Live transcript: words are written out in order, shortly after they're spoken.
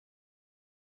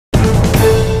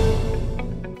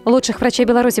Лучших врачей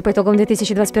Беларуси по итогам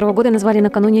 2021 года назвали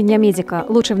накануне Дня медика.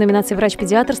 Лучшей в номинации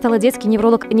 «Врач-педиатр» стала детский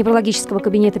невролог неврологического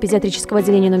кабинета педиатрического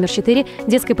отделения номер 4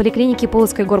 детской поликлиники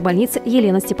Полоцкой горбольницы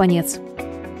Елена Степанец.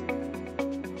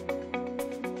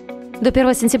 До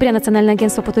 1 сентября Национальное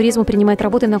агентство по туризму принимает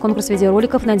работы на конкурс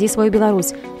видеороликов «Найди свою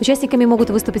Беларусь». Участниками могут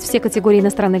выступить все категории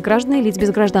иностранных граждан и лиц без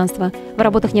гражданства. В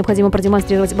работах необходимо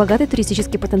продемонстрировать богатый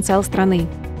туристический потенциал страны.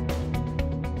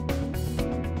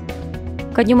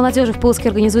 Ко Дню молодежи в Полоцке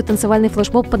организует танцевальный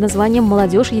флешмоб под названием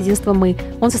 «Молодежь. Единство. Мы».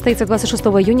 Он состоится 26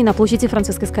 июня на площади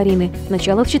Францисской Скорины.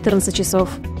 Начало в 14 часов.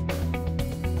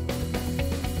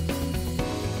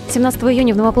 17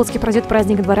 июня в Новополоцке пройдет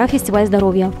праздник двора «Фестиваль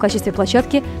здоровья». В качестве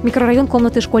площадки микрорайон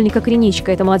комнаты школьника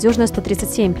 «Криничка». Это молодежная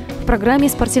 137. В программе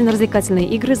спортивно-развлекательные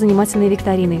игры, занимательные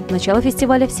викторины. Начало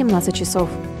фестиваля в 17 часов.